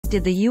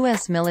Did the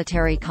U.S.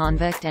 military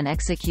convict and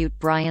execute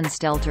Brian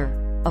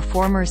Stelter, a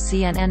former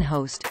CNN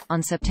host,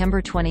 on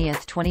September 20,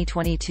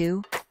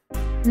 2022?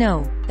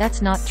 No,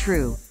 that's not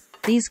true.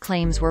 These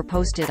claims were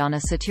posted on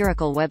a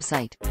satirical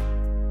website.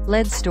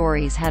 Lead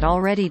Stories had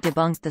already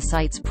debunked the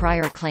site's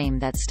prior claim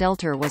that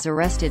Stelter was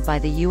arrested by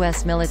the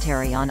U.S.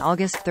 military on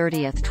August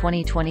 30,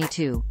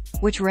 2022,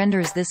 which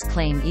renders this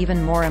claim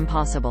even more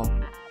impossible.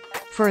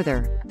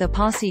 Further, the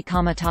Posse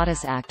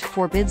Comitatus Act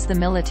forbids the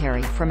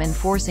military from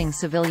enforcing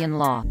civilian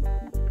law.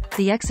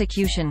 The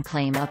execution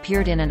claim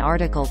appeared in an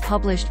article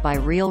published by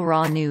Real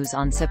Raw News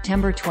on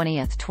September 20,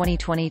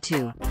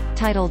 2022,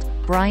 titled,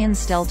 "Brian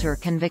Stelter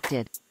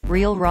Convicted."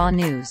 Real Raw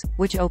News,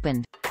 which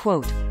opened,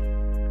 quote,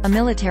 "A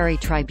military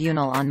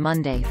tribunal on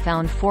Monday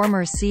found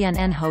former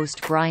CNN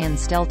host Brian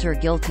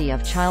Stelter guilty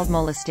of child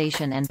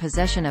molestation and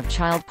possession of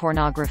child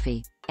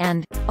pornography,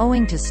 and,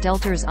 owing to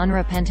Stelter's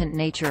unrepentant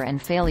nature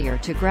and failure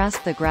to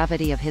grasp the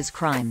gravity of his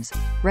crimes,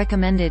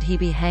 recommended he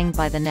be hanged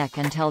by the neck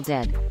until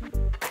dead."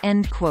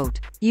 End quote.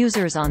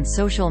 Users on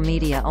social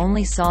media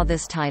only saw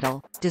this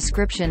title,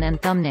 description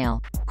and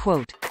thumbnail,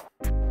 quote,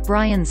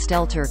 "Brian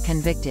Stelter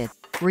Convicted.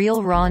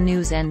 Real Raw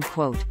News." End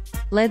quote.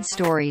 Lead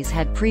Stories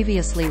had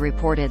previously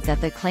reported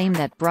that the claim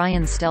that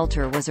Brian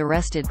Stelter was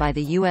arrested by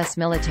the U.S.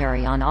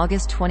 military on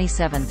August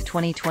 27,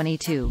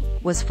 2022,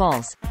 was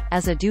false,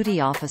 as a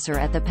duty officer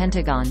at the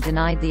Pentagon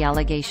denied the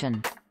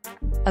allegation.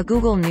 A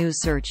Google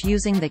News search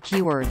using the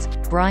keywords,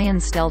 "Brian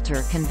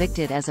Stelter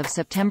Convicted" as of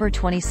September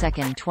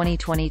 22,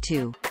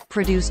 2022,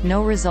 produced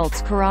no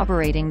results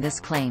corroborating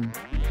this claim.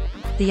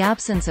 The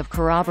absence of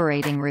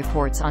corroborating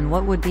reports on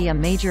what would be a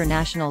major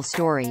national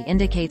story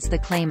indicates the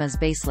claim is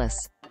baseless.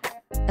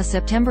 A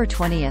September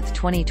 20,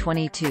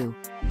 2022,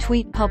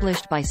 tweet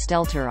published by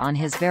Stelter on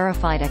his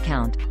verified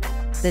account,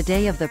 the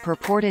day of the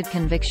purported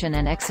conviction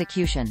and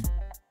execution,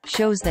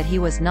 shows that he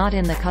was not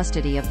in the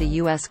custody of the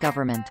U.S.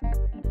 government.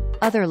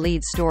 Other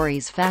Lead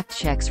Stories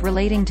fact-checks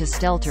relating to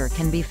Stelter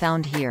can be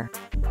found here.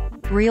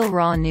 Real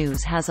Raw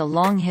News has a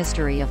long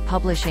history of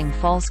publishing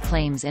false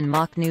claims in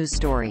mock news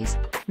stories,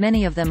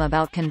 many of them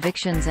about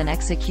convictions and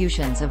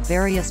executions of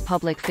various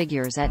public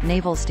figures at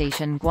Naval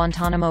Station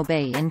Guantanamo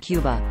Bay in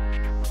Cuba.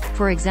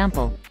 For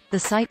example, the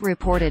site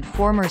reported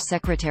former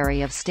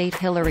Secretary of State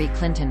Hillary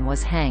Clinton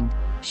was hanged.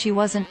 She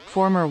wasn't.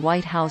 Former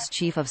White House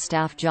Chief of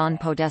Staff John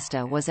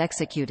Podesta was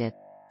executed.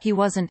 He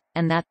wasn't,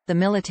 and that, the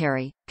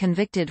military,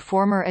 convicted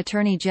former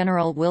Attorney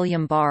General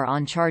William Barr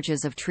on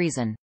charges of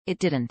treason. It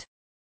didn't.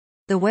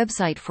 The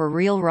website for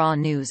Real Raw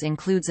News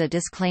includes a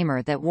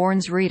disclaimer that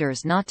warns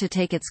readers not to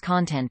take its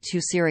content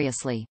too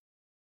seriously.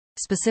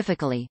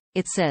 Specifically,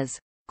 it says,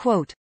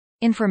 quote,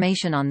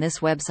 "Information on this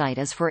website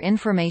is for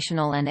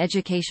informational and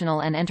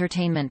educational and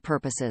entertainment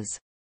purposes.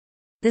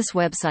 This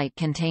website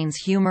contains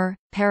humor,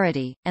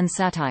 parody, and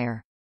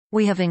satire.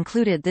 We have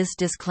included this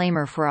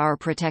disclaimer for our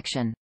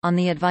protection, on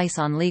the advice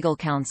on legal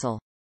counsel."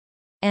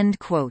 End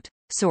quote.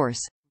 Source: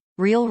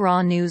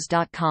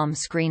 RealRawNews.com.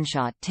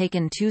 Screenshot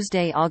taken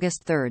Tuesday,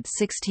 August 3,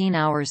 16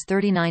 hours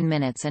 39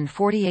 minutes and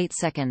 48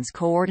 seconds.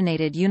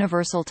 Coordinated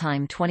Universal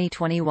Time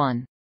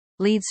 2021.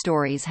 Lead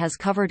Stories has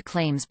covered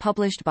claims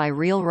published by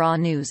Real Raw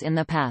News in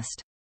the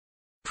past.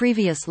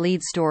 Previous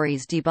Lead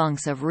Stories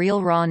debunks of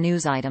Real Raw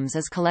News items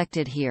is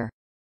collected here.